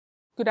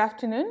Good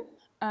afternoon.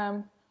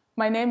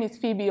 My name is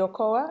Phoebe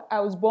Okoa. I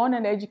was born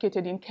and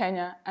educated in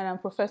Kenya, and I'm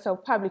Professor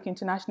of Public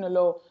International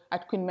Law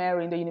at Queen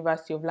Mary in the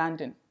University of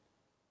London.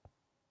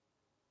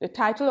 The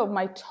title of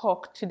my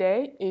talk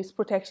today is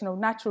Protection of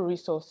Natural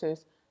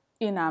Resources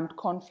in Armed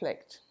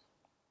Conflict.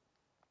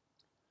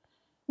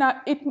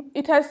 Now,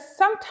 it has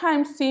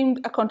sometimes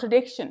seemed a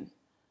contradiction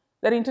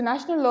that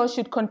international law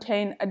should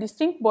contain a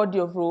distinct body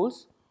of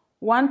rules,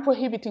 one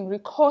prohibiting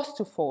recourse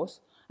to force,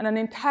 and an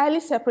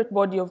entirely separate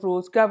body of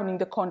rules governing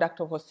the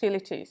conduct of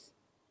hostilities.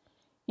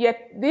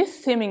 Yet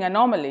this seeming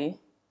anomaly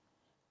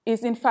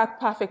is in fact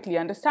perfectly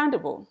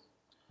understandable.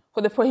 For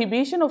the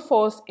prohibition of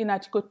force in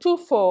Article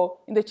 2.4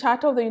 in the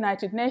Charter of the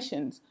United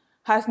Nations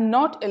has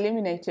not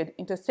eliminated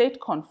interstate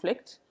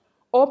conflict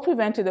or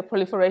prevented the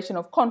proliferation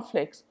of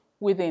conflicts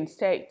within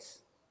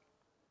states.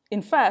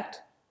 In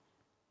fact,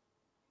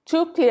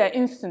 two clear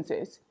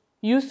instances,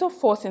 use of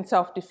force in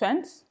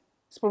self-defense,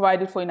 is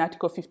provided for in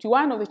Article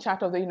 51 of the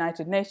Charter of the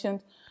United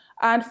Nations,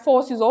 and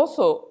force is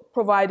also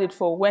provided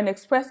for when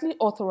expressly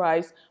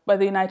authorized by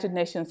the United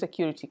Nations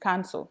Security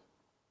Council.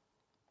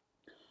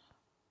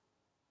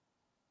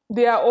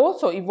 There are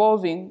also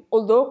evolving,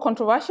 although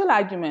controversial,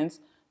 arguments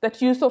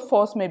that use of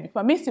force may be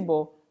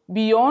permissible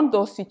beyond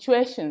those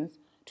situations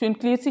to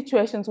include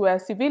situations where a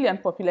civilian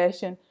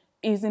population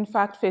is in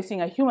fact facing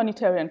a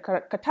humanitarian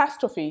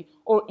catastrophe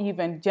or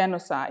even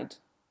genocide.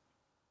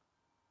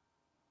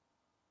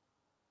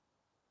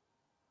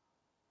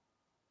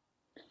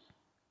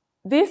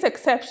 These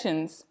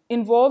exceptions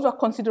involve a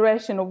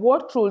consideration of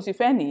what rules,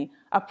 if any,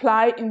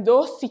 apply in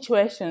those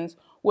situations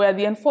where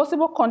the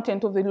enforceable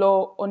content of the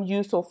law on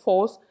use of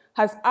force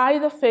has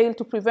either failed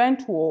to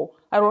prevent war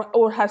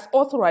or has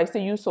authorized the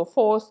use of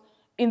force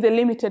in the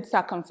limited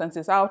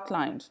circumstances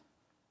outlined.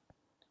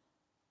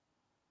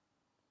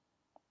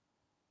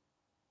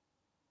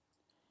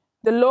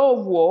 The law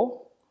of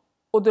war,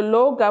 or the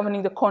law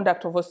governing the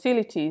conduct of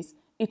hostilities,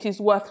 it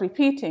is worth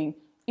repeating,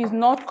 is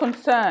not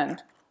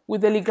concerned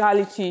with the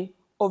legality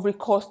of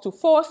recourse to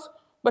force,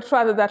 but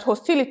rather that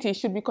hostilities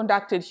should be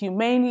conducted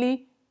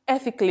humanely,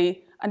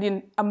 ethically, and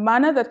in a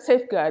manner that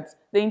safeguards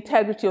the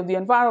integrity of the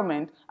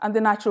environment and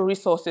the natural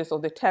resources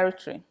of the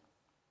territory.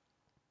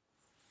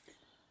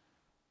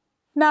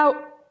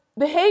 Now,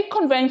 the Hague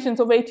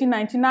Conventions of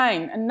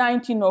 1899 and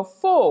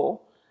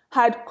 1904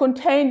 had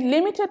contained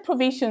limited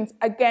provisions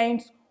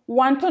against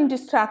wanton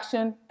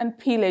destruction and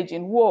pillage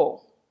in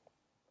war.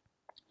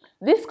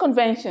 These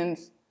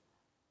conventions,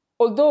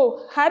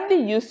 although hardly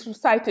used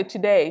cited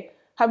today,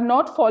 have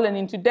not fallen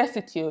into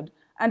desuetude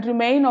and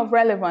remain of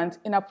relevance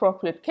in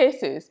appropriate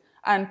cases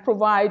and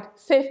provide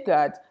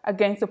safeguards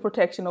against the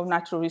protection of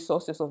natural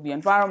resources of the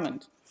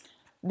environment.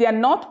 They are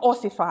not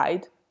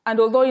ossified, and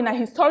although in a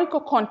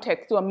historical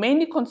context they were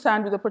mainly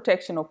concerned with the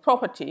protection of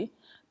property,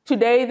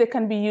 today they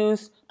can be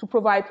used to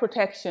provide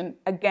protection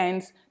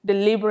against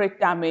deliberate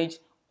damage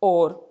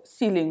or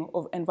stealing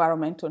of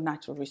environmental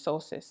natural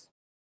resources.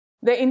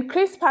 The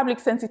increased public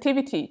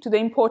sensitivity to the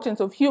importance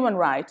of human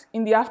rights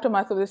in the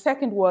aftermath of the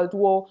Second World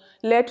War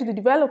led to the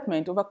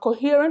development of a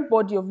coherent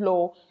body of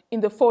law in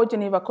the 4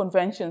 Geneva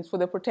Conventions for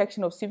the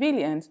protection of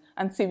civilians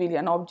and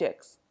civilian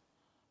objects.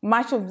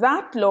 Much of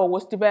that law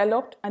was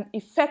developed and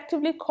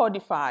effectively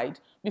codified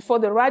before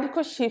the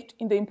radical shift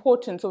in the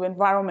importance of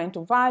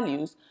environmental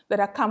values that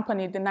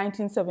accompanied the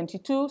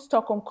 1972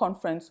 Stockholm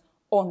Conference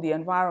on the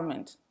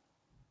Environment.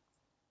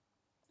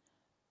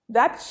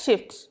 That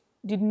shift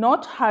did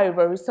not,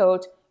 however,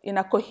 result in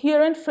a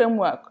coherent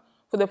framework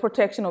for the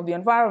protection of the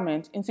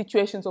environment in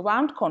situations of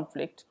armed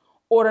conflict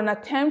or an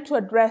attempt to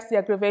address the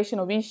aggravation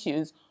of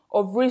issues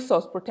of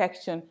resource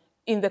protection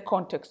in the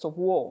context of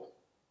war.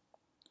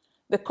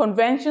 The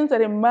conventions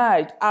that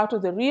emerged out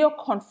of the Rio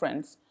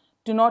Conference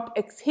do not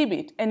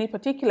exhibit any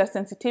particular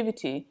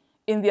sensitivity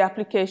in the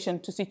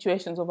application to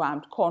situations of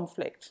armed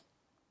conflict.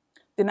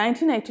 The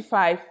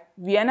 1985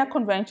 Vienna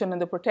Convention on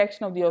the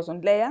Protection of the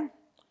Ozone Layer,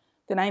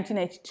 the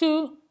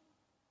 1982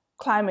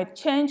 Climate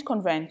Change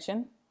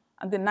Convention,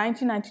 and the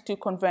 1992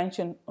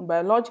 Convention on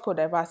Biological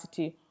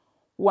Diversity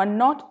were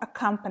not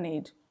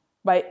accompanied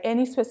by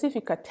any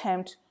specific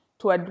attempt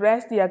to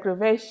address the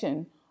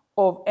aggravation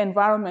of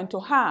environmental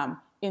harm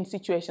in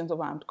situations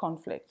of armed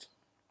conflict.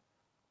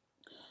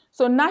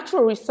 So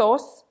natural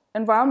resource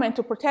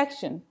environmental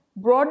protection,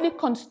 broadly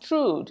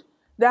construed,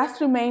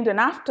 thus remained an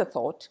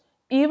afterthought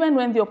even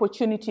when the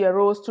opportunity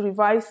arose to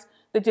revise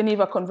the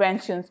Geneva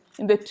Conventions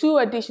in the 2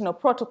 additional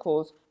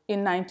protocols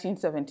in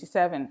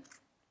 1977.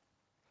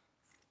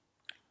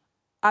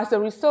 As a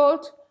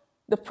result,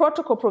 the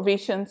protocol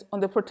provisions on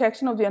the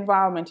protection of the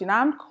environment in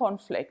armed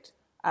conflict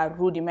are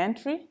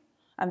rudimentary,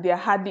 and there are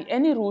hardly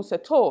any rules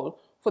at all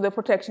for the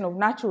protection of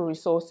natural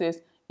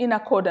resources in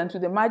accordance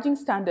with emerging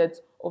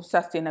standards of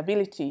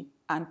sustainability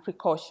and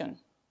precaution.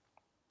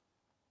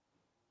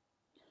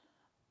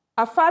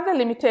 A further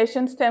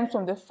limitation stems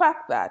from the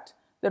fact that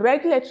the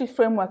regulatory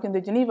framework in the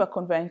Geneva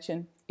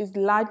Convention is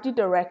largely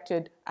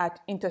directed at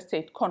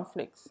interstate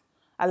conflicts,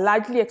 a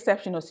largely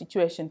exceptional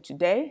situation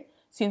today,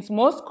 since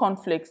most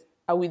conflicts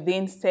are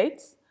within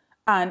states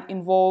and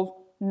involve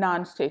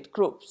non-state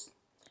groups.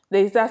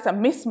 There is thus a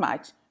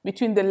mismatch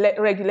between the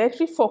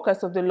regulatory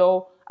focus of the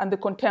law and the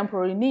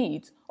contemporary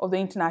needs of the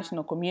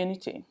international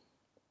community.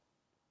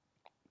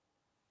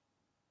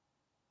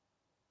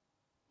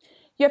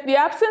 Yet the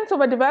absence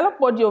of a developed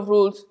body of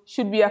rules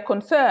should be a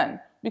concern,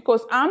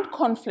 because armed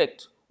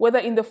conflict, whether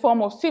in the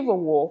form of civil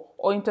war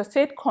or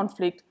interstate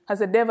conflict,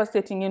 has a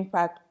devastating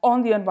impact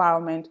on the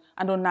environment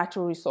and on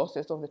natural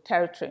resources of the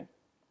territory.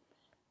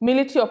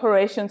 Military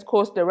operations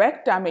cause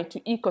direct damage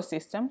to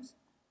ecosystems,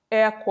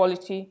 air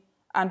quality,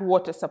 and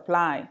water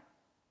supply.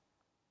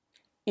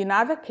 In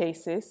other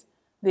cases,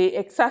 they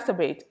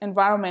exacerbate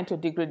environmental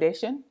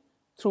degradation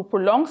through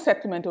prolonged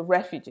settlement of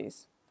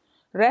refugees.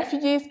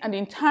 Refugees and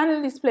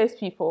internally displaced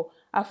people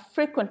are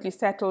frequently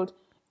settled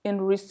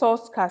in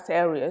resource-scarce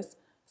areas,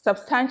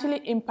 substantially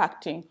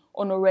impacting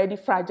on already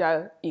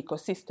fragile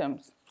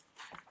ecosystems.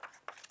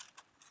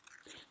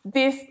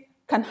 This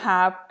can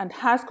have and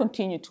has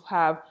continued to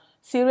have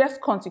serious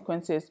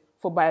consequences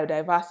for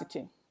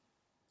biodiversity.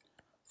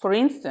 For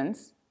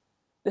instance,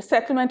 the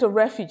settlement of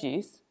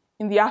refugees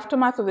in the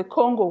aftermath of the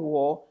Congo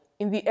War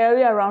in the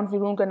area around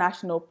Virunga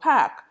National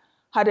Park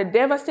had a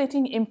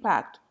devastating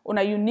impact on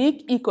a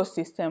unique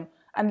ecosystem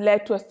and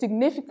led to a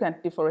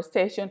significant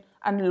deforestation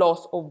and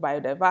loss of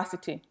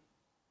biodiversity.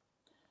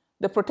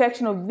 The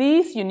protection of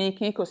these unique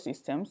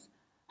ecosystems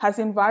has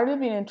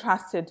invariably been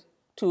entrusted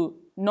to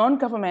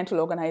non-governmental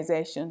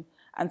organizations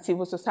and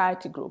civil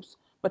society groups,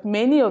 but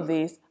many of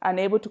these are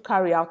unable to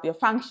carry out their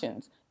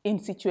functions in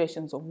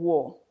situations of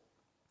war.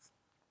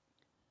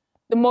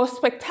 The most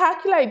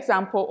spectacular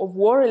example of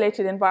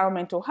war-related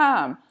environmental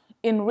harm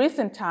in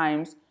recent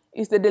times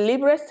is the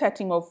deliberate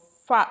setting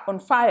on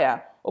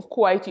fire of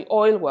Kuwaiti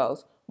oil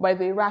wells by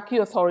the Iraqi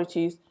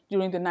authorities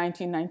during the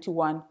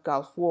 1991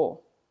 Gulf War.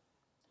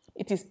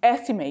 It is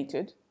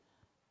estimated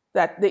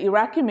that the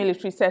Iraqi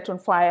military set on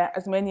fire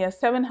as many as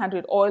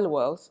 700 oil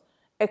wells,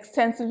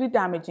 extensively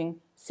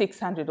damaging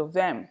 600 of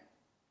them.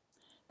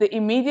 The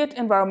immediate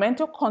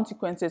environmental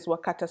consequences were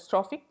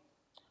catastrophic,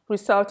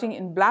 resulting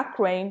in black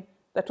rain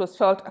that was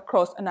felt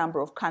across a number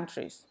of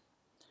countries.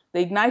 The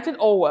ignited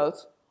oil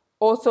wells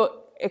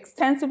also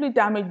extensively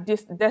damaged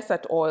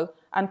desert oil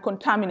and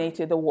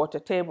contaminated the water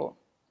table.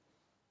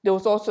 There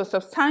was also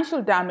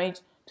substantial damage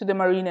to the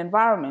marine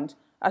environment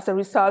as a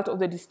result of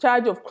the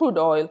discharge of crude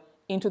oil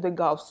into the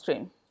Gulf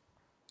Stream.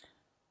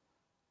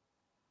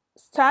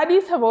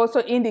 Studies have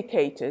also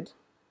indicated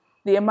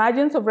the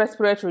emergence of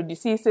respiratory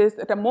diseases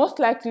that are most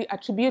likely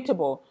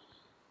attributable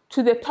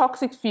to the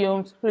toxic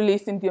fumes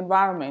released in the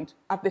environment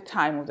at the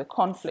time of the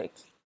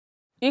conflict.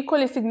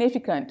 Equally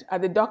significant are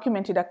the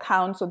documented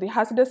accounts of the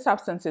hazardous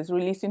substances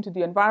released into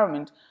the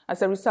environment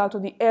as a result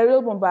of the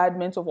aerial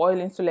bombardments of oil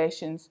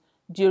installations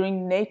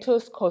during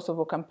NATO's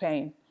Kosovo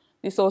campaign.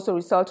 This also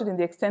resulted in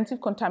the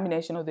extensive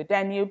contamination of the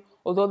Danube,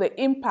 although the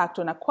impact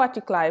on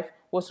aquatic life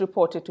was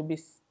reported to be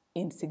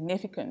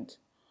insignificant.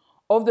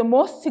 Of the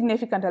most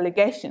significant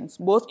allegations,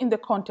 both in the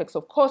context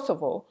of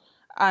Kosovo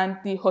and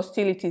the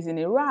hostilities in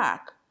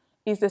Iraq,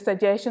 is the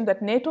suggestion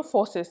that NATO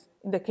forces,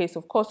 in the case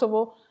of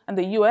Kosovo, and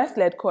the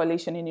US-led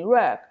coalition in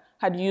Iraq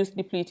had used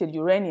depleted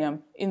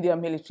uranium in their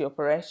military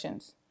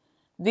operations.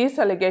 These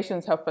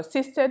allegations have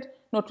persisted,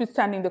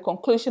 notwithstanding the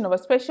conclusion of a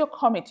special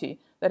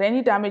committee that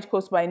any damage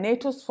caused by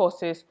NATO's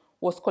forces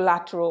was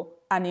collateral,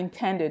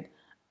 unintended,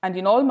 and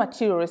in all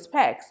material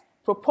respects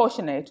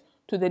proportionate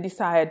to the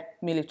desired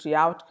military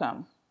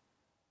outcome.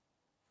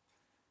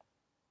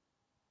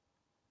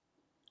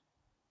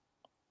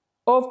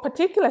 Of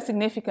particular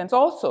significance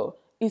also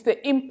is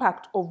the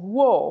impact of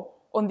war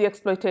on the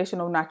exploitation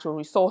of natural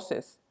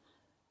resources,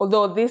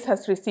 although this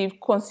has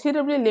received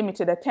considerably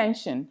limited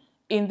attention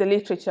in the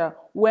literature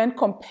when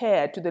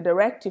compared to the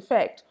direct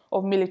effect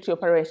of military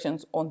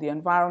operations on the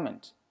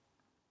environment.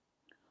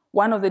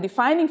 One of the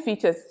defining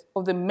features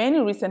of the many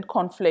recent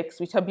conflicts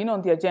which have been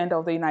on the agenda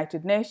of the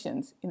United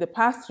Nations in the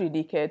past 3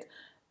 decades,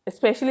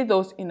 especially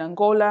those in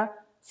Angola,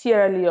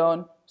 Sierra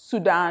Leone,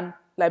 Sudan,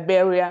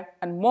 Liberia,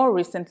 and more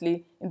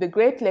recently in the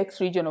Great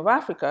Lakes region of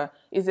Africa,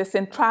 is the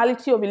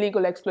centrality of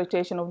illegal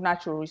exploitation of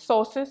natural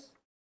resources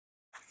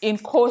in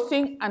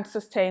causing and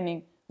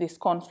sustaining these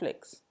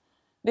conflicts.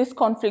 These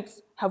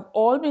conflicts have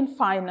all been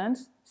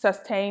financed,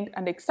 sustained,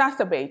 and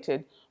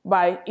exacerbated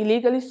by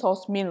illegally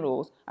sourced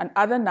minerals and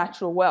other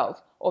natural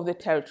wealth of the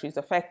territories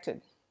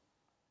affected.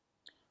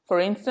 For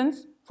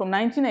instance, from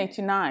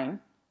 1989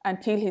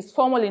 until his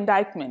formal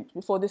indictment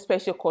before the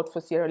Special Court for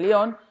Sierra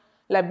Leone,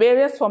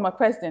 Liberia's former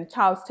president,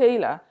 Charles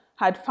Taylor,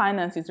 had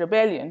financed his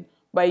rebellion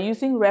by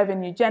using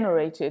revenue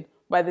generated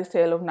by the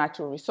sale of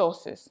natural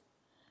resources.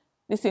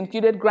 This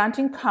included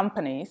granting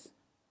companies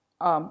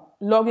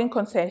logging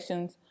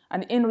concessions,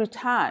 and in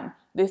return,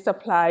 they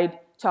supplied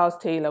Charles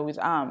Taylor with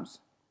arms.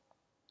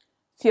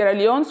 Sierra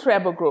Leone's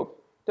rebel group,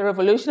 the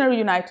Revolutionary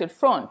United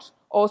Front,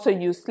 also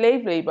used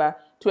slave labor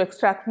to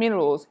extract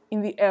minerals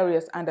in the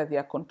areas under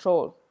their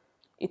control.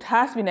 It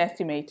has been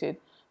estimated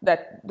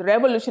that the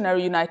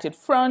Revolutionary United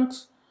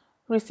Front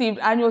received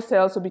annual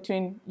sales of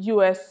between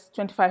US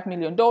 $25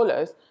 million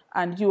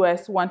and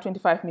US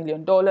 $125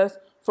 million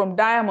from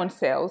diamond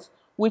sales,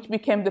 which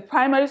became the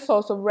primary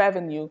source of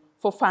revenue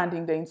for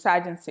funding the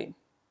insurgency.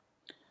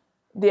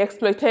 The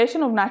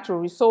exploitation of natural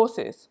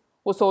resources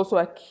was also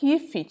a key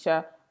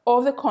feature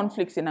of the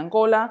conflicts in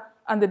Angola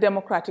and the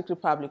Democratic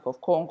Republic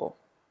of Congo.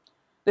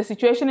 The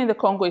situation in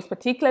the Congo is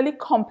particularly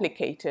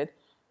complicated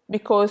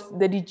because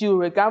the de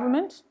jure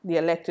government, the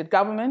elected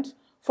government,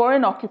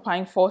 foreign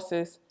occupying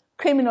forces,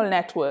 criminal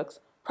networks,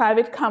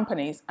 private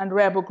companies, and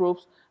rebel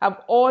groups have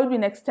all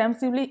been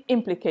extensively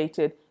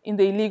implicated in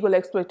the illegal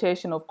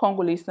exploitation of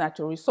Congolese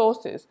natural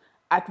resources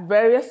at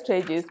various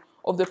stages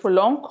of the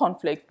prolonged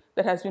conflict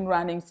that has been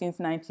running since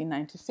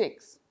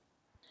 1996.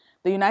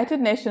 The United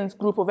Nations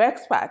Group of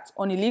Experts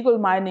on Illegal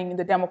Mining in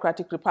the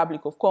Democratic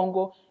Republic of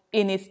Congo,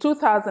 in its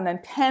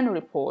 2010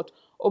 report,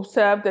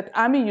 observed that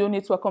army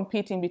units were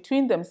competing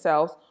between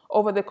themselves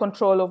over the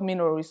control of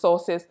mineral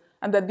resources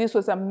and that this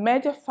was a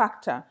major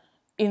factor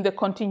in the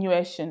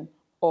continuation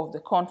of the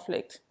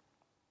conflict.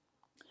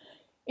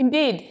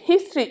 Indeed,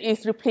 history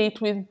is replete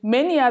with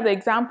many other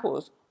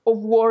examples of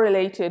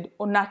war-related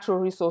or natural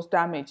resource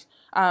damage.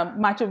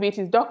 Much of it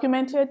is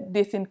documented.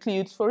 This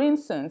includes, for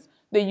instance,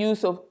 the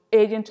use of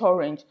Agent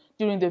Orange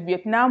during the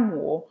Vietnam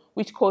War,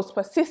 which caused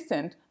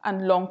persistent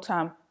and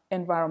long-term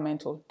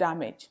environmental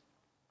damage.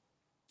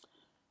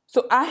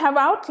 So I have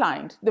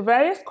outlined the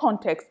various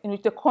contexts in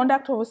which the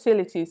conduct of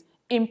hostilities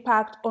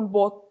impact on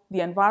both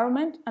the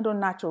environment and on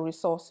natural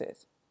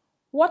resources.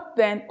 What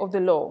then of the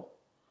law?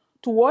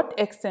 To what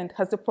extent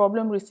has the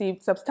problem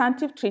received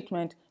substantive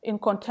treatment in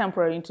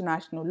contemporary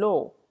international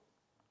law?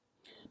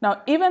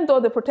 Now, even though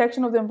the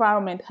protection of the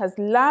environment has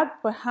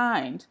lagged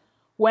behind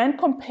when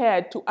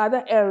compared to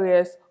other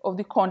areas of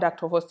the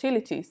conduct of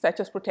hostilities, such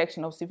as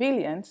protection of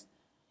civilians,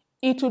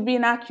 it would be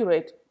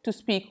inaccurate to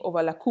speak of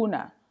a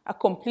lacuna, a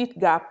complete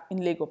gap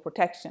in legal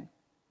protection.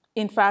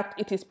 In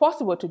fact, it is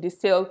possible to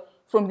distill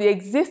from the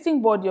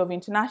existing body of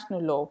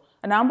international law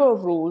a number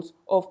of rules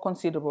of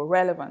considerable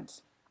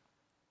relevance.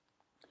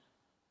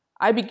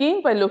 I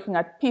begin by looking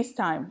at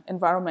peacetime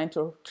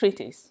environmental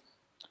treaties.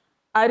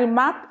 I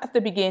remarked at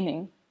the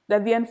beginning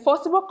that the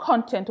enforceable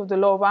content of the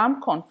law of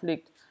armed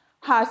conflict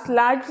has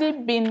largely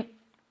been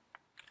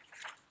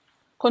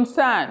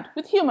concerned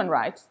with human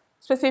rights,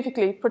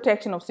 specifically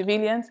protection of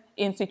civilians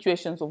in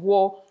situations of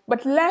war,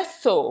 but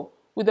less so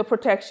with the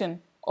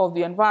protection of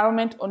the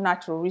environment or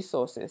natural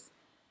resources.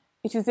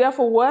 It is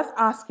therefore worth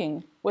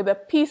asking whether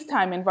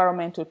peacetime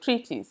environmental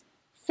treaties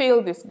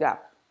fill this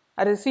gap,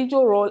 a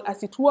residual role,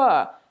 as it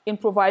were, in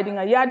providing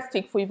a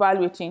yardstick for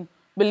evaluating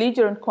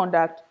belligerent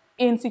conduct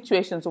in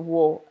situations of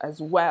war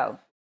as well.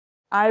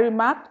 I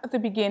remarked at the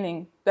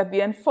beginning that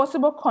the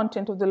enforceable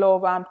content of the law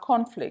of armed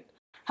conflict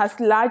has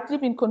largely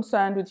been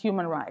concerned with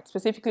human rights,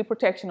 specifically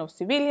protection of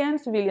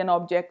civilians, civilian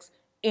objects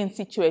in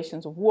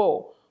situations of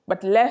war,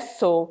 but less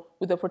so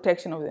with the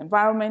protection of the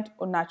environment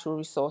or natural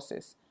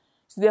resources.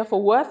 It's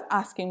therefore worth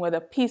asking whether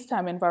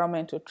peacetime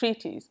environmental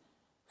treaties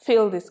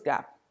fill this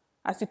gap,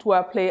 as it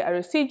were, play a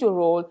residual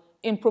role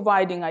in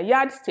providing a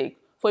yardstick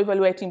for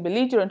evaluating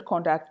belligerent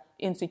conduct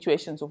in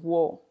situations of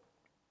war.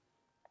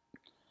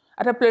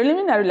 At a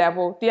preliminary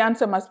level, the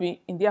answer must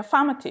be in the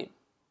affirmative.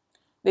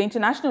 The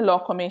International Law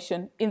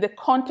Commission, in the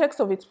context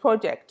of its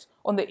project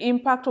on the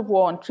impact of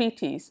war on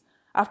treaties,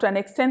 after an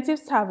extensive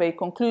survey,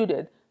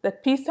 concluded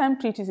that peacetime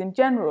treaties in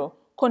general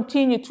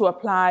continue to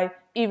apply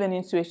even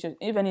in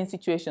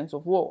situations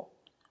of war,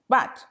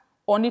 but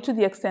only to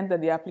the extent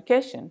that the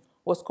application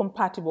was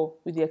compatible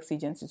with the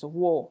exigencies of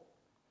war.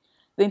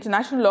 The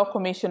International Law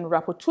Commission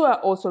rapporteur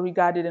also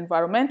regarded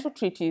environmental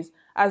treaties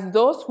as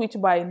those which,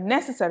 by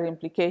necessary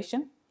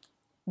implication,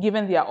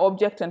 given their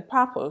object and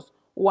purpose,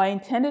 were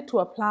intended to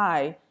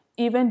apply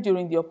even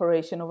during the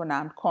operation of an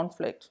armed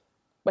conflict.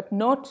 But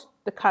note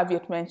the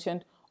caveat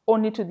mentioned,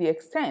 only to the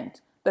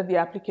extent that the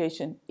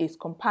application is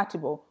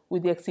compatible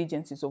with the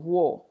exigencies of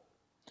war.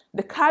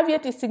 The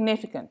caveat is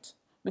significant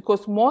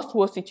because most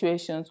war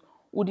situations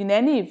would in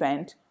any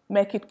event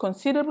make it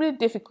considerably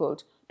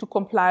difficult to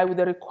comply with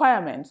the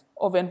requirements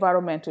of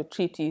environmental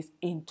treaties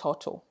in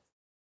total.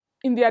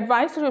 In the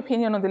advisory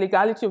opinion on the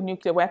legality of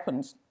nuclear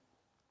weapons,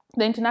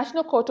 the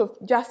International Court of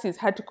Justice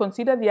had to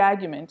consider the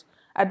argument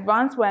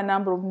advanced by a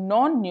number of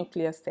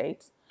non-nuclear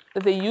states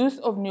that the use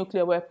of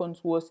nuclear weapons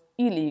was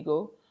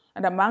illegal,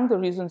 and among the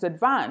reasons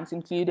advanced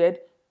included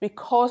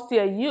because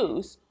their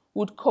use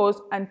would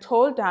cause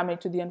untold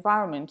damage to the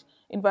environment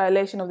in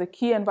violation of the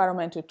key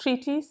environmental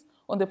treaties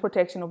on the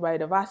protection of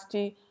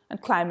biodiversity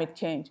and climate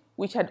change,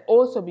 which had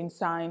also been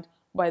signed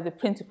by the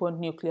principal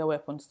nuclear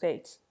weapon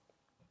states.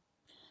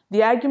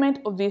 The argument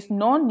of these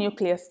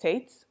non-nuclear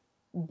states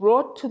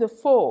brought to the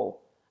fore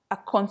a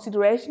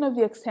consideration of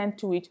the extent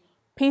to which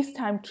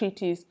peacetime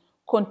treaties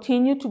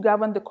continue to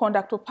govern the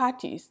conduct of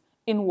parties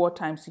in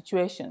wartime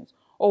situations,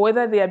 or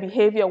whether their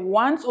behavior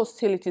once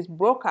hostilities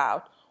broke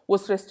out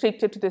was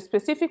restricted to the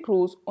specific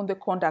rules on the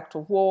conduct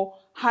of war,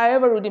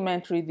 however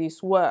rudimentary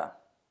these were.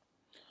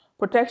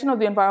 Protection of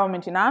the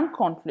environment in armed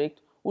conflict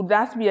would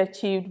thus be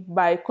achieved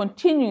by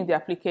continuing the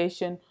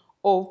application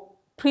of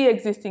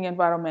pre-existing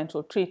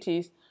environmental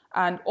treaties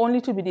and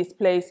only to be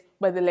displaced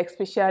by the lex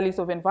specialis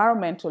of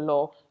environmental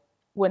law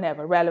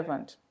whenever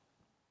relevant.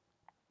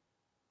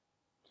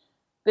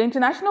 The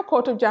International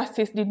Court of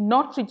Justice did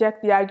not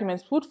reject the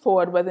arguments put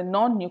forward by the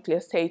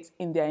non-nuclear states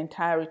in their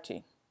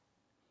entirety.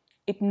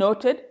 It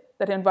noted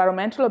that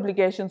environmental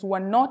obligations were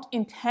not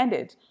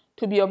intended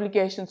to be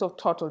obligations of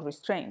total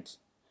restraint,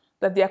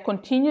 that their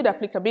continued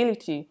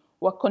applicability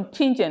were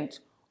contingent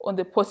on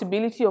the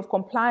possibility of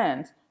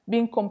compliance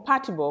being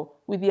compatible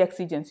with the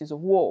exigencies of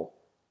war.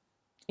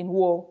 In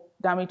war,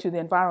 damage to the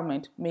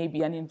environment may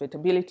be an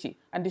inevitability,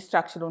 and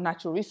destruction of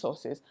natural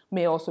resources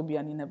may also be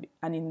an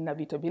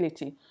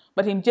inevitability.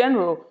 But in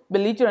general,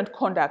 belligerent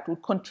conduct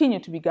would continue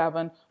to be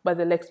governed by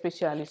the lex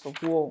specialis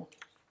of war.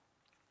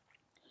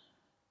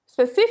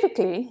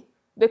 Specifically,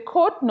 the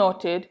court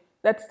noted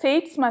that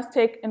states must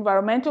take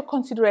environmental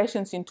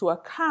considerations into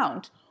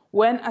account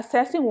when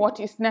assessing what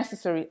is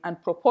necessary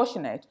and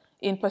proportionate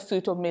in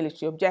pursuit of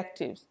military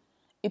objectives.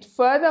 It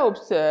further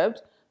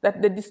observed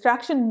that the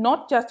destruction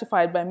not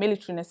justified by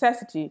military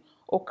necessity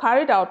or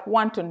carried out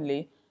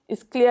wantonly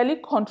is clearly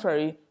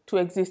contrary to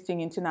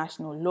existing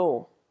international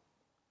law.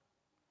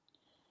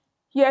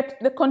 Yet,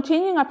 the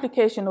continuing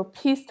application of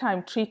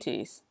peacetime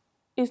treaties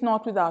is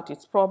not without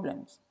its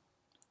problems.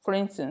 For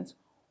instance,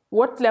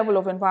 what level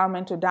of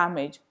environmental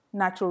damage,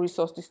 natural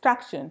resource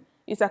destruction,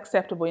 is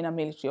acceptable in a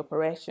military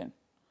operation?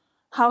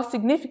 How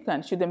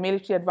significant should the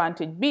military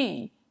advantage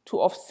be to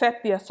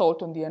offset the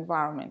assault on the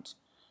environment?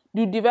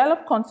 Do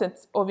developed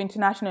concepts of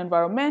international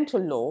environmental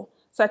law,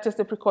 such as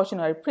the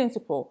precautionary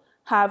principle,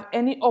 have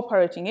any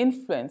operating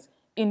influence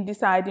in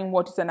deciding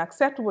what is an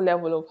acceptable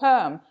level of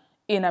harm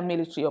in a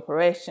military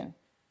operation?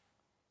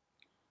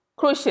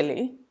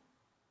 Crucially,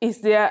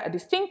 is there a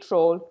distinct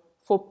role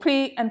for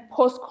pre- and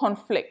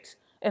post-conflict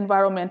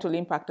environmental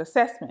impact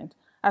assessment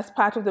as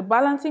part of the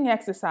balancing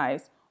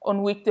exercise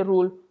on which the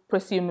rule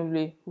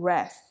presumably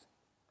rests?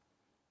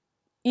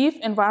 If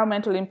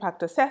environmental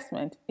impact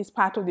assessment is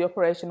part of the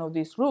operation of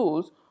these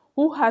rules,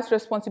 who has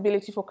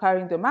responsibility for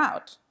carrying them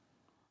out?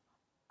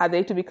 Are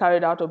they to be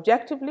carried out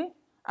objectively?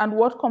 And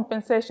what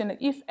compensation,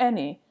 if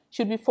any,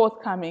 should be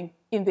forthcoming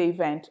in the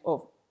event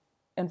of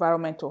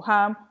environmental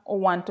harm or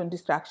wanton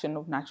destruction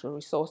of natural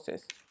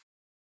resources?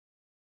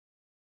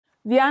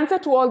 The answer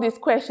to all these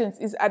questions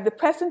is at the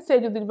present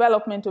stage of the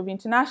development of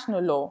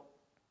international law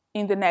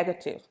in the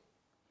negative.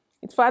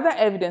 It's further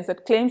evidence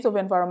that claims of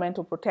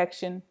environmental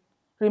protection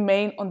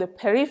remain on the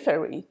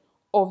periphery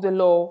of the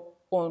law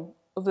on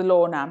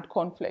armed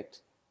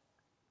conflict.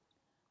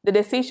 The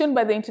decision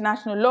by the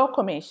International Law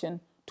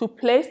Commission to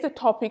place the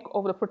topic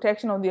of the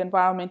protection of the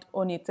environment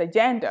on its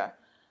agenda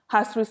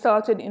has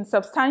resulted in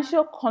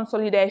substantial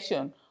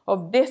consolidation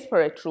of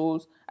disparate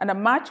rules and a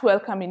much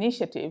welcome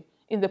initiative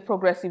in the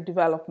progressive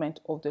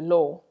development of the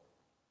law.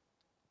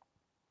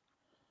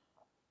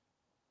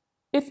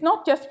 It's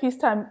not just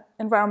peacetime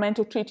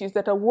environmental treaties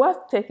that are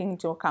worth taking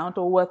into account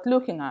or worth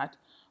looking at.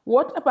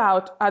 What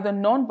about other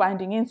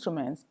non-binding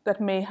instruments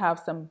that may have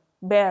some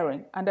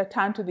bearing? And I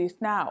turn to this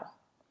now.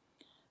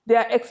 There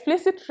are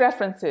explicit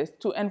references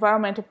to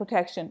environmental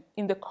protection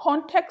in the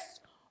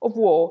context of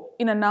war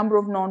in a number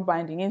of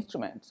non-binding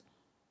instruments.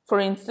 For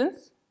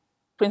instance,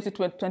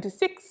 Principle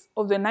 26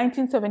 of the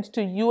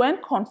 1972 UN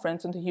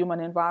Conference on the Human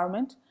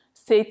Environment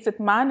states that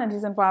man and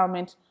his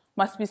environment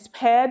must be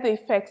spared the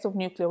effects of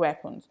nuclear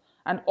weapons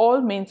and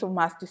all means of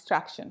mass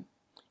destruction.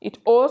 It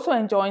also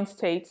enjoins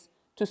states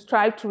to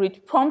strive to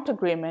reach prompt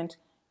agreement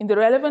in the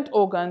relevant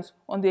organs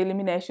on the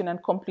elimination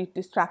and complete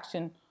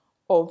destruction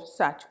of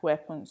such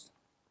weapons.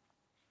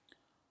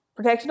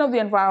 Protection of the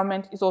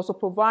environment is also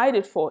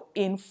provided for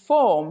in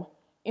form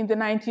in the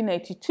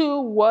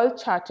 1982 World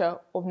Charter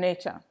of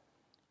Nature.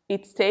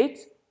 It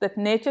states that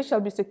nature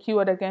shall be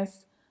secured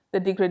against the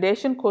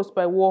degradation caused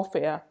by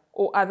warfare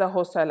or other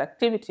hostile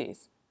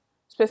activities.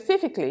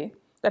 Specifically,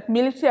 that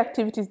military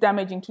activities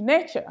damaging to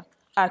nature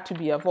are to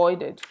be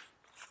avoided.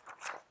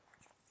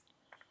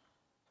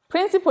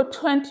 Principle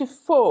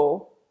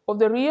 24 of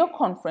the Rio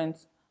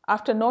Conference,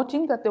 after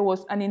noting that there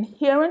was an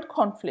inherent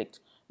conflict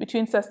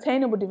between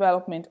sustainable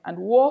development and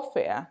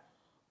warfare,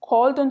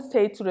 called on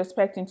states to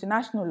respect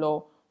international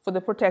law for the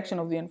protection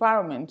of the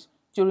environment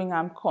during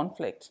armed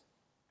conflict.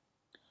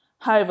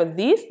 However,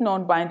 these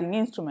non-binding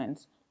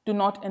instruments do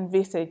not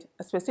envisage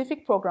a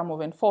specific program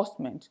of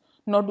enforcement,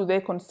 nor do they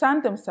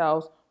concern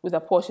themselves with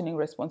apportioning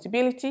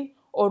responsibility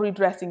or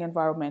redressing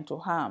environmental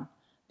harm.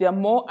 They are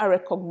more a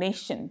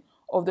recognition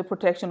of the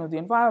protection of the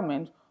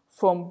environment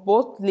from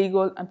both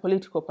legal and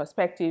political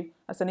perspective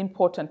as an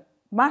important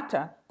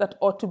matter that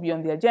ought to be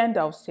on the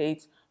agenda of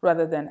states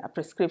rather than a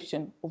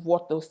prescription of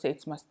what those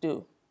states must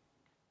do.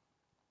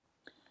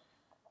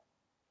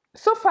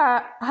 So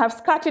far, I have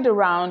scattered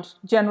around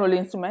general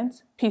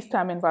instruments,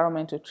 peacetime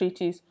environmental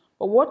treaties,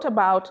 but what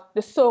about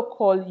the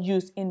so-called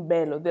jus in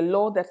bello, the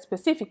law that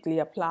specifically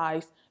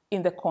applies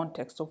in the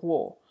context of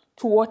war?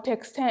 To what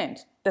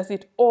extent does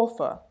it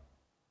offer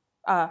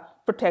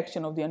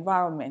protection of the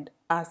environment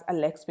as a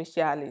lex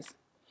specialis?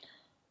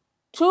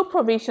 Two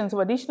provisions of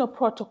Additional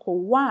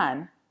Protocol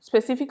 1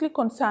 specifically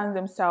concern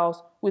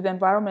themselves with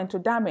environmental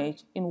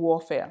damage in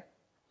warfare.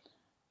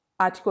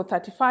 Article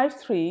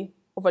 35.3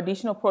 of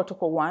Additional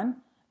Protocol 1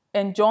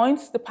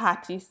 enjoins the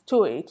parties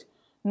to it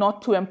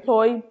not to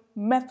employ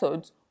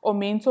methods or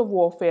means of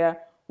warfare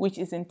which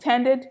is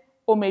intended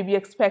or may be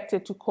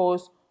expected to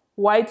cause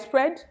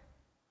widespread,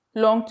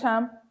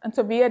 long-term, and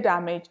severe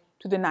damage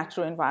to the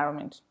natural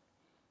environment.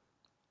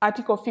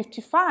 Article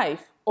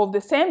 55 of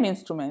the same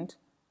instrument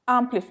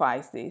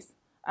amplifies this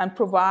and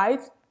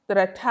provides that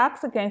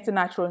attacks against the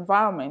natural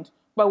environment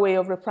by way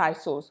of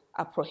reprisals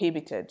are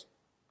prohibited.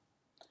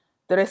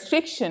 The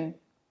restriction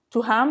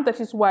to harm that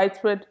is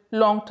widespread,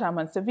 long-term,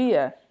 and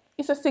severe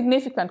is a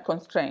significant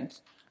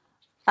constraint.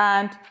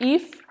 And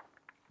if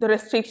the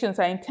restrictions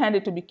are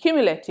intended to be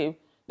cumulative,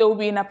 they will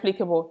be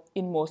inapplicable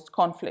in most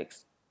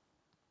conflicts.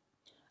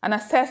 An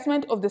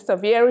assessment of the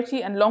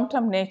severity and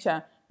long-term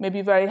nature may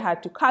be very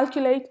hard to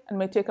calculate and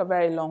may take a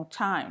very long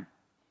time.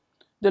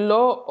 The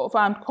law of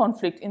armed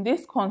conflict in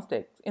this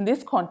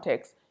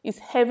context is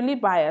heavily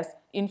biased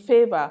in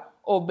favor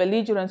of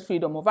belligerents'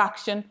 freedom of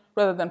action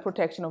rather than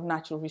protection of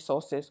natural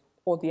resources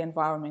or the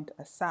environment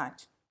as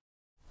such.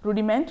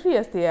 Rudimentary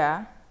as they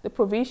are, the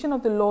provision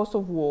of the laws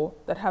of war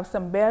that have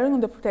some bearing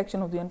on the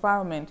protection of the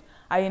environment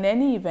are in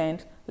any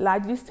event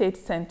largely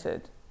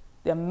state-centered.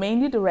 They are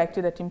mainly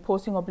directed at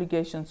imposing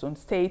obligations on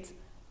states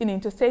in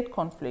interstate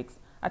conflicts,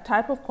 a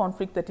type of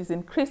conflict that is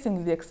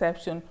increasingly the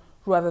exception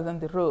rather than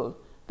the rule.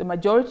 The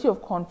majority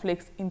of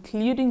conflicts,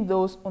 including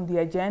those on the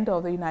agenda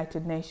of the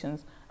United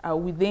Nations, are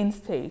within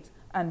states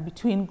and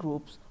between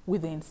groups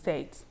within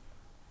states.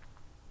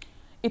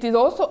 It is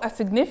also a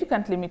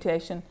significant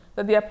limitation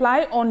that they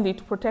apply only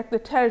to protect the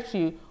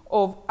territory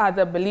of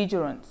other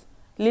belligerents,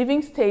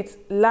 leaving states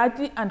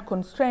largely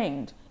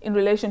unconstrained in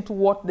relation to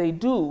what they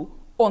do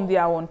on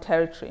their own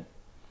territory.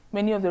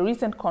 Many of the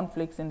recent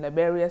conflicts in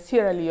Liberia,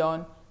 Sierra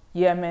Leone,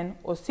 Yemen,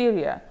 or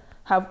Syria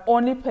have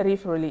only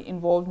peripherally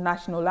involved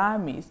national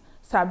armies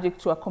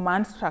subject to a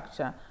command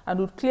structure and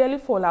would clearly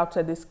fall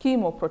outside the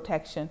scheme of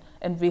protection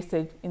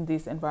envisaged in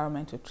these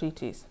environmental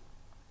treaties.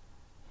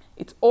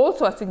 It's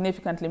also a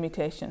significant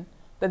limitation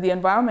that the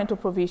environmental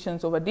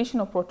provisions of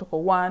Additional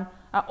Protocol 1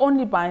 are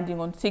only binding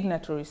on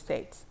signatory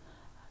states.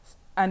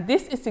 And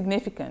this is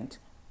significant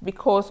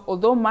because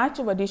although much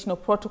of Additional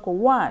Protocol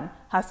 1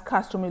 has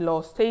customary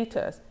law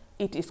status,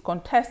 it is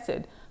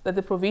contested that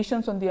the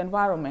provisions on the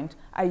environment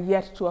are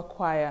yet to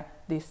acquire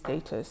this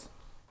status.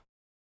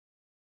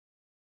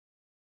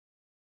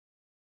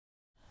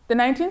 The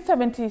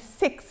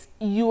 1976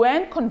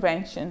 UN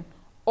Convention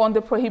on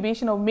the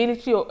Prohibition of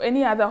Military or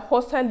any other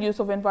hostile use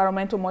of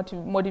environmental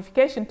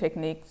modification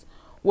techniques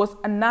was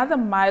another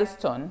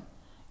milestone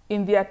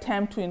in the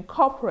attempt to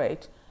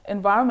incorporate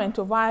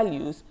environmental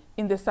values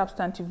in the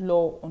substantive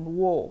law on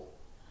war.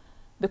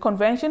 The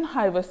convention,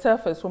 however,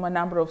 suffers from a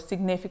number of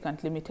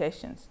significant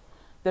limitations.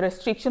 The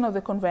restriction of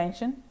the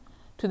convention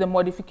to the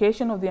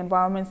modification of the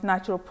environment's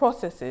natural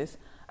processes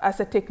as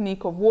a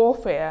technique of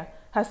warfare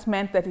has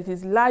meant that it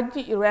is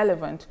largely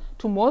irrelevant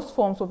to most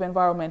forms of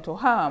environmental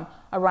harm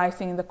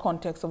arising in the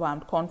context of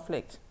armed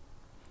conflict.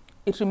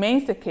 It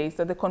remains the case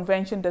that the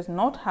convention does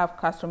not have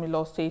customary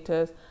law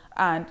status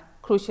and,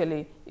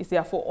 crucially, is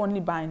therefore only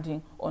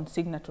binding on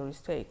signatory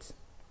states.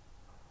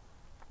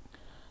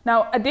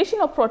 Now,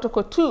 Additional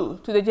Protocol 2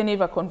 to the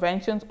Geneva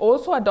Conventions,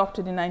 also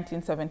adopted in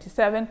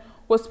 1977,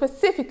 was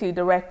specifically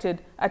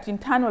directed at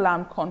internal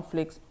armed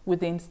conflicts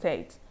within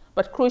states.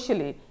 But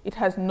crucially, it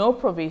has no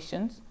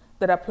provisions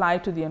that apply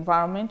to the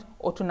environment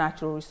or to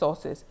natural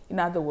resources. In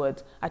other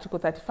words, Article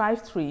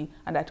 35.3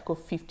 and Article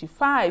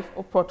 55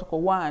 of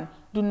Protocol 1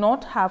 do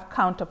not have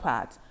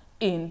counterparts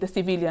in the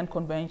Civilian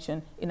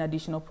Convention in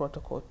Additional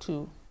Protocol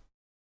 2.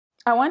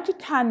 I want to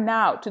turn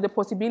now to the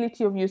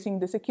possibility of using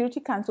the Security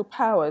Council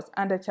powers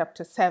under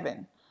Chapter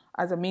 7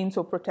 as a means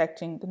of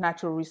protecting the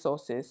natural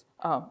resources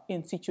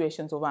in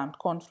situations of armed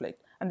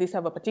conflict. And these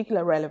have a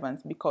particular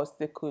relevance because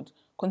they could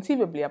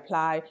conceivably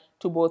apply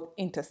to both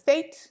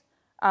interstate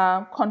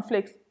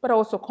conflicts, but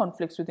also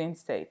conflicts within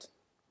state.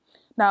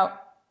 Now,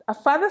 a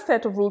further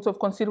set of rules of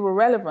considerable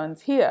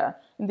relevance here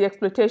in the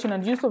exploitation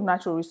and use of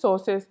natural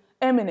resources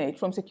emanate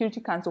from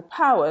Security Council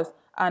powers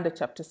under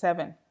Chapter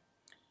 7.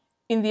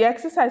 In the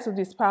exercise of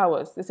these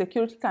powers, the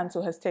Security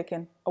Council has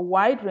taken a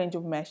wide range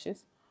of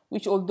measures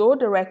which, although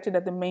directed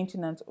at the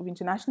maintenance of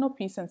international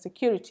peace and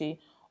security,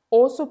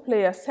 also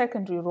play a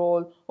secondary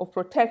role of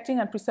protecting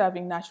and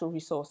preserving natural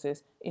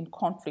resources in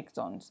conflict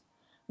zones.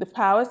 The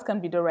powers can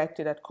be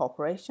directed at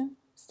cooperation,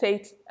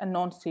 state and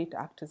non-state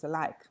actors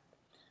alike.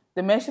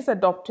 The measures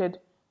adopted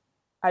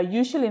are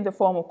usually in the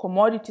form of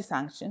commodity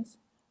sanctions,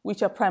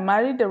 which are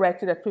primarily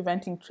directed at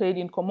preventing trade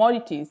in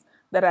commodities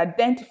that are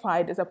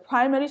identified as a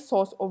primary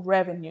source of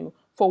revenue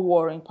for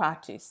warring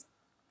parties.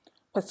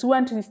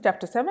 Pursuant to these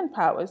Chapter 7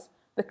 powers,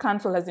 the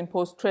Council has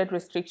imposed trade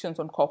restrictions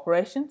on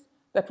corporations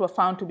that were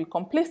found to be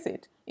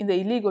complicit in the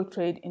illegal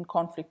trade in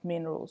conflict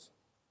minerals.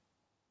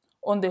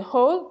 On the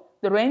whole,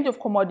 the range of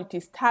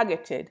commodities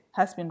targeted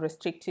has been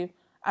restrictive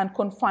and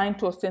confined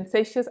to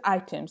ostentatious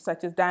items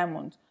such as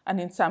diamonds and,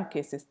 in some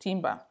cases,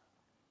 timber.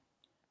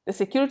 The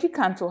Security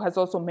Council has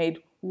also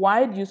made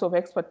wide use of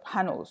expert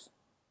panels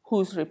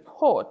whose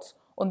reports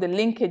on the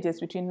linkages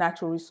between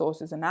natural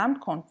resources and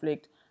armed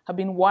conflict have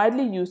been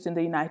widely used in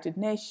the United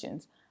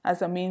Nations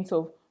as a means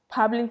of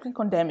publicly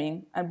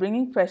condemning and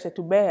bringing pressure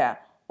to bear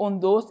on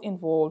those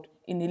involved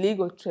in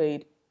illegal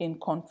trade in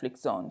conflict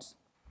zones.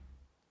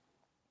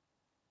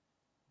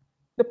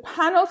 The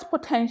panel's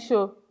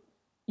potential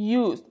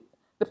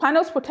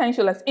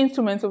as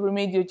instruments of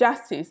remedial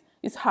justice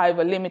is,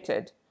 however,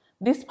 limited.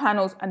 These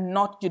panels are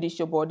not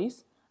judicial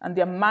bodies, and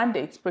their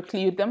mandates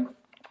preclude them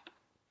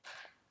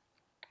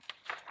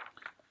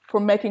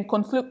from making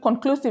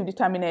conclusive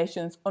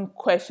determinations on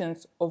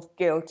questions of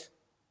guilt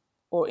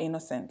or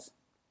innocence.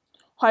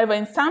 However,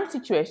 in some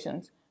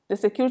situations, the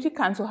Security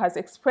Council has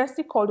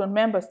expressly called on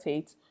member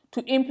states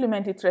to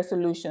implement its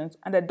resolutions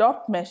and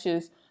adopt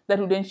measures that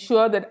would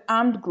ensure that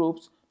armed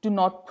groups do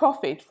not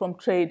profit from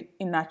trade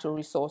in natural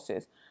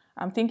resources.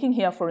 I'm thinking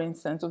here, for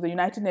instance, of the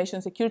United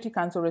Nations Security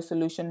Council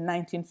Resolution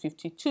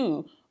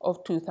 1952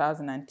 of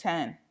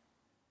 2010.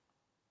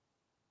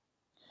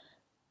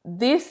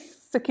 These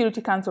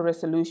Security Council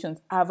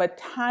resolutions have at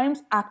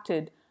times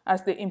acted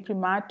as the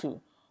imprimatur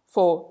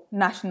for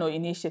national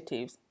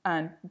initiatives,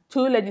 and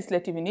two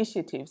legislative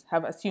initiatives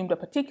have assumed a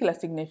particular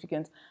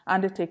significance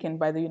undertaken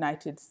by the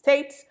United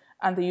States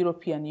and the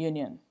European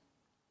Union.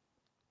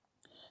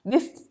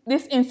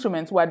 These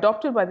instruments were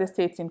adopted by the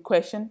states in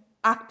question,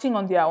 acting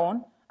on their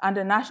own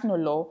under national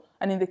law,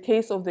 and in the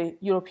case of the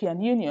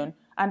European Union,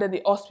 under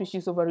the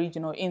auspices of a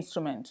regional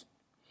instrument.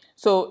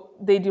 So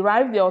they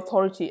derive their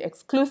authority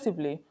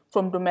exclusively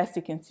from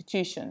domestic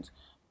institutions,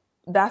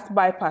 thus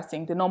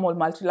bypassing the normal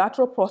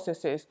multilateral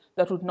processes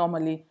that would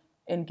normally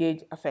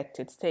engage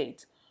affected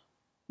states.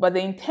 But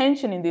the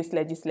intention in these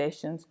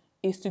legislations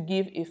is to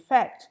give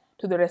effect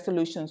to the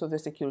resolutions of the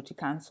Security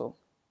Council.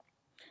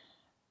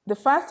 The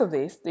first of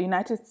this, the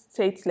United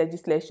States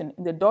legislation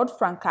in the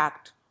Dodd-Frank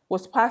Act,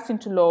 was passed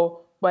into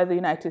law by the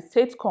United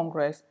States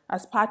Congress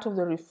as part of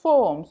the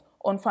reforms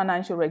on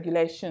financial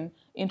regulation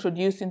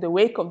introduced in the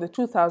wake of the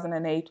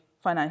 2008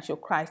 financial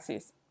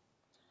crisis.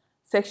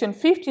 Section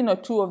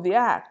 1502 of the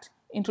Act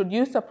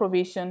introduced a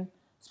provision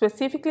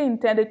specifically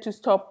intended to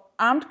stop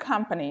armed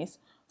companies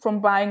from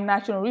buying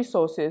natural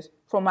resources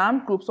from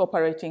armed groups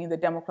operating in the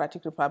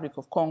Democratic Republic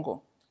of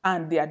Congo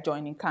and the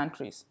adjoining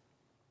countries.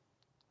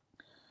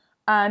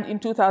 And in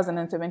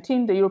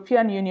 2017, the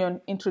European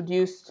Union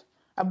introduced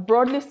a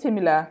broadly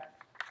similar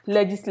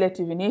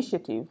legislative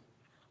initiative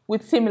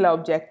with similar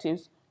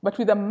objectives, but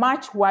with a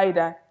much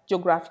wider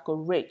geographical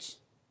reach.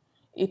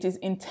 It is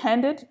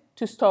intended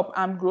to stop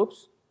armed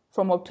groups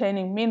from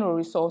obtaining mineral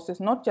resources,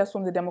 not just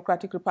from the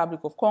Democratic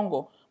Republic of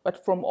Congo,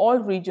 but from all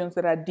regions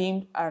that are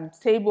deemed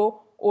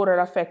unstable or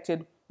are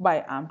affected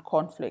by armed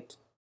conflict.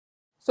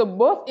 So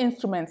both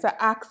instruments are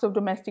acts of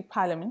domestic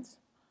parliaments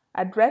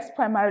addressed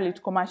primarily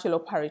to commercial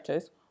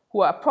operators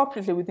who are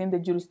appropriately within the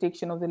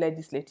jurisdiction of the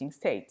legislating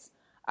states,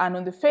 and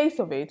on the face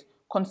of it,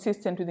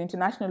 consistent with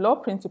international law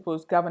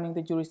principles governing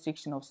the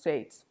jurisdiction of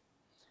states.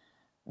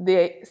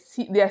 They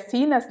are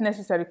seen as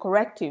necessary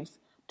correctives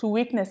to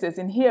weaknesses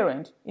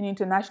inherent in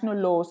international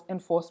law's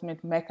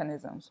enforcement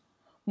mechanisms.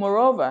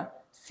 Moreover,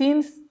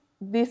 since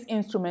these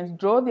instruments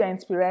draw their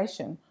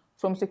inspiration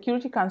from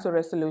Security Council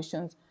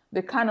resolutions,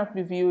 they cannot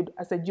be viewed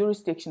as a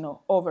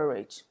jurisdictional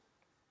overreach.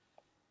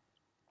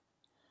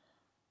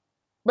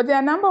 But there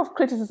are a number of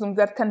criticisms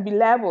that can be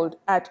leveled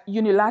at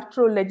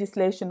unilateral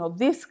legislation of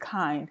this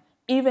kind,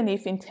 even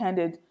if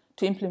intended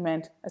to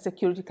implement a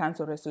Security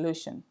Council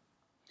resolution.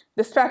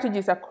 The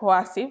strategies are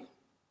coercive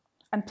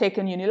and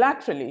taken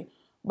unilaterally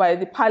by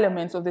the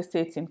parliaments of the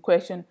states in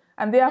question,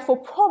 and therefore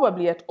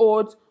probably at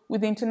odds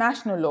with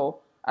international law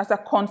as a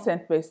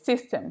consent-based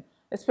system,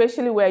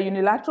 especially where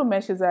unilateral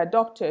measures are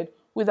adopted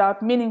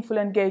without meaningful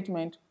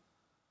engagement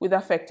with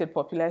affected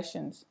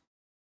populations.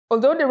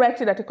 Although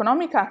directed at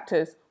economic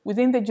actors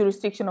within the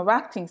jurisdiction of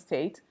acting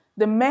states,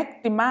 they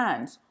make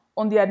demands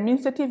on the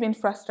administrative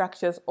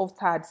infrastructures of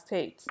third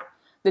states.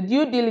 The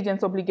due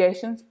diligence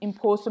obligations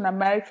imposed on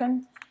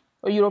American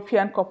or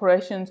European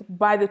corporations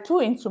by the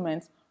two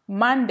instruments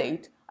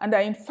mandate and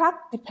are in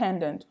fact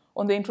dependent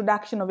on the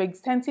introduction of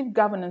extensive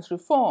governance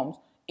reforms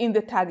in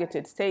the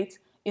targeted states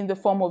in the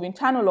form of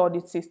internal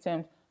audit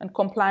systems and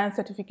compliance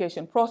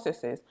certification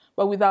processes,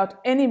 but without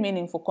any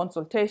meaningful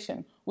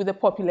consultation with the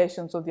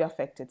populations of the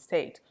affected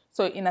state.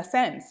 So in a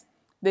sense,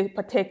 they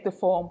partake the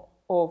form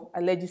of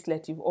a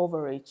legislative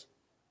overreach.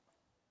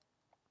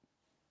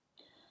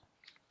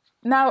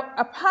 Now,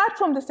 apart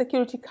from the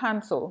Security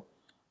Council,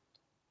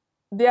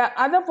 there are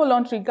other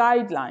voluntary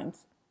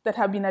guidelines that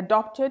have been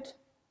adopted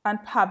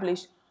and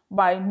published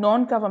by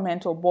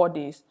non-governmental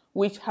bodies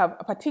which have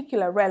a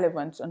particular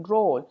relevance and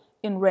role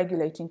in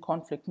regulating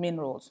conflict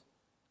minerals.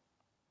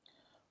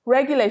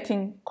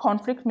 Regulating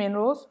conflict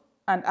minerals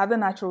and other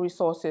natural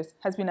resources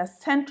has been a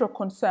central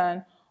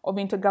concern of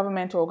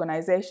intergovernmental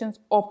organizations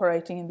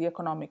operating in the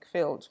economic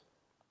field.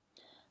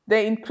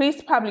 The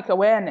increased public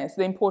awareness,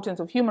 the importance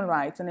of human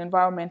rights and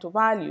environmental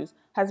values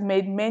has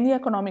made many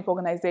economic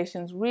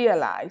organizations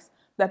realize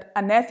that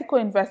unethical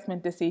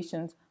investment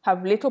decisions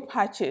have little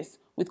purchase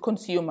with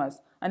consumers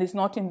and is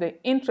not in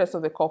the interest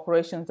of the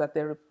corporations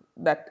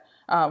that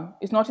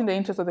It's not in the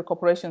interest of the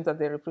corporations that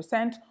they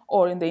represent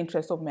or in the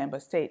interest of member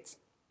states.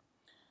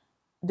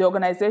 The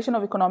Organization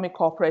of Economic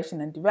Cooperation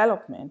and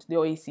Development, the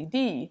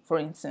OECD, for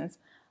instance,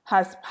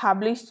 has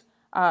published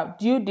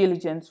due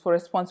diligence for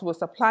responsible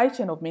supply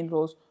chain of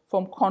minerals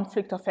from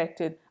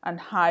conflict-affected and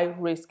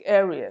high-risk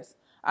areas.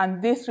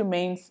 And this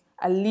remains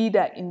a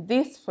leader in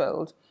this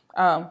field.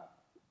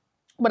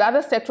 But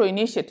other sectoral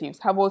initiatives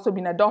have also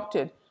been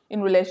adopted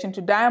in relation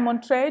to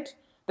diamond trade,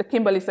 the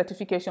Kimberley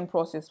certification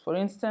process, for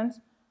instance,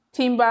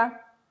 timber,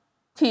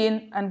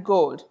 tin, and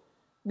gold.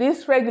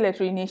 These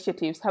regulatory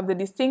initiatives have the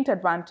distinct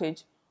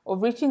advantage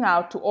of reaching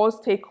out to all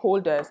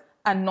stakeholders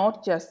and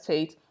not just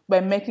states by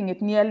making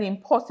it nearly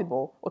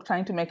impossible or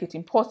trying to make it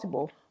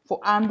impossible for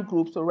armed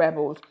groups or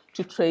rebels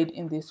to trade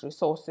in these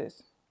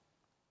resources.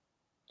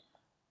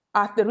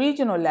 At the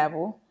regional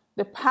level,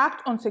 the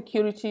Pact on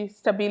Security,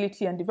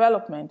 Stability and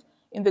Development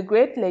in the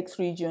Great Lakes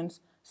regions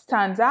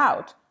stands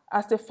out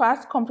as the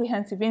first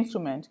comprehensive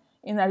instrument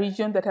in a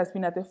region that has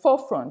been at the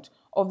forefront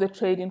of the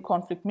trade in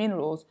conflict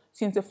minerals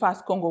since the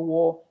First Congo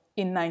War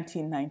in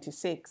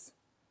 1996.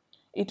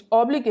 It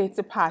obligates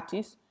the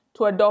parties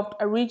to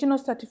adopt a regional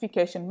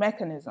certification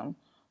mechanism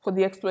for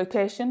the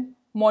exploitation,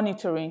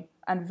 monitoring,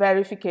 and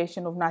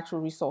verification of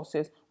natural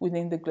resources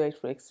within the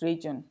Great Lakes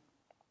region.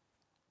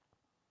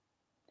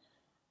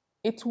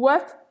 It's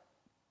worth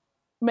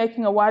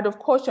making a word of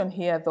caution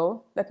here,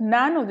 though, that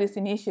none of these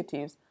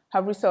initiatives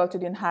have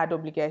resulted in hard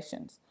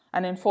obligations,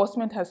 and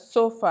enforcement has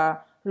so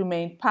far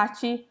remained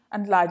patchy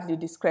and largely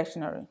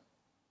discretionary.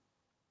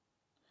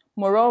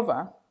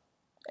 Moreover,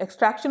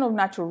 extraction of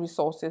natural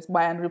resources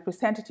by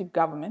unrepresentative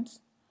governments,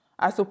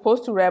 as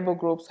opposed to rebel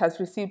groups, has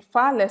received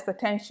far less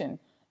attention,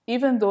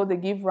 even though they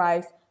give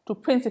rise to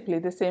principally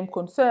the same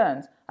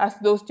concerns as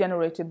those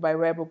generated by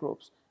rebel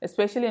groups,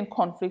 especially in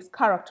conflicts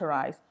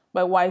characterized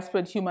by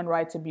widespread human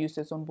rights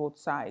abuses on both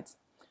sides.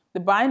 The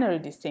binary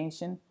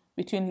distinction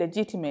between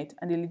legitimate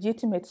and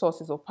illegitimate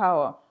sources of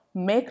power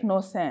make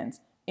no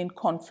sense in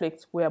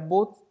conflicts where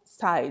both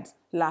sides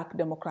lack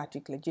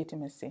democratic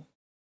legitimacy.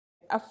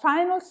 A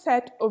final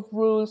set of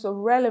rules of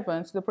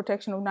relevance to the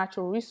protection of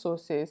natural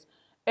resources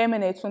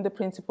emanates from the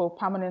principle of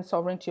permanent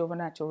sovereignty over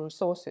natural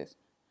resources.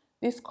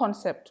 This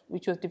concept,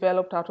 which was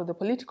developed out of the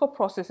political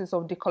processes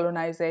of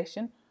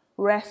decolonization,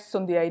 rests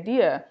on the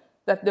idea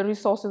that the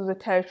resources of the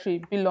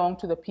territory belong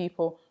to the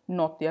people,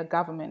 not their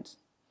governments.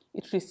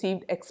 It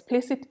received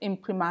explicit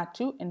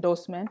imprimatur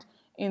endorsement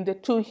in the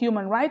two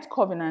human rights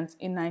covenants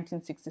in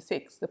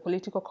 1966, the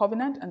Political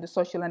Covenant and the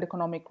Social and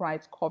Economic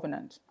Rights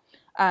Covenant.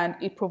 And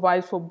it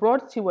provides for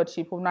broad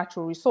stewardship of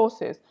natural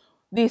resources.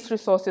 These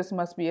resources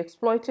must be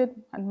exploited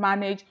and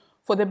managed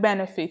for the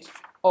benefit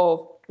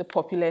of the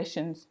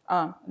populations,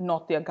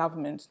 not their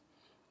governments.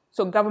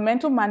 So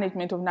governmental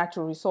management of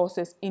natural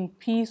resources in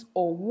peace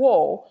or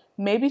war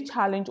may be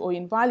challenged or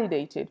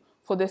invalidated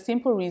for the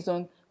simple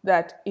reason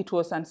that it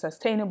was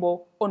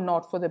unsustainable or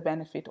not for the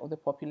benefit of the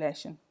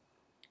population.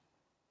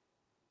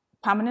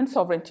 Permanent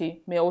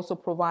sovereignty may also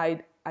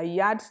provide a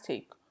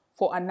yardstick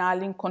for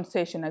annulling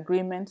concession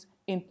agreements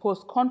in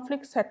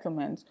post-conflict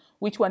settlements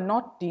which were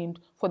not deemed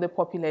for the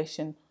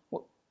population,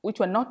 which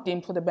were not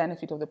deemed for the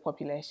benefit of the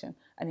population.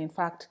 And in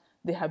fact,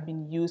 they have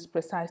been used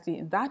precisely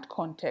in that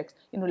context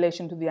in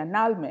relation to the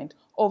annulment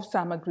of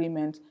some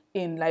agreements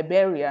in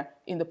Liberia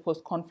in the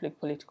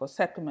post-conflict political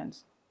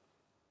settlements.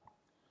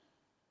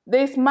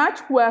 There is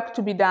much work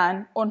to be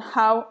done on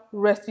how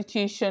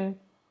restitution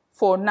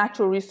for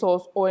natural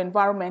resource or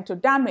environmental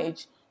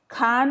damage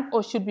can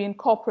or should be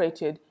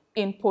incorporated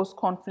in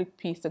post-conflict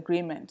peace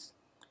agreements.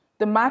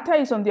 The matter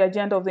is on the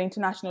agenda of the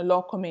International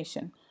Law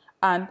Commission,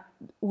 and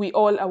we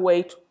all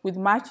await with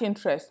much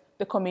interest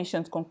the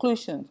Commission's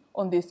conclusions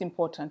on this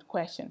important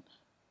question.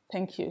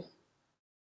 Thank you.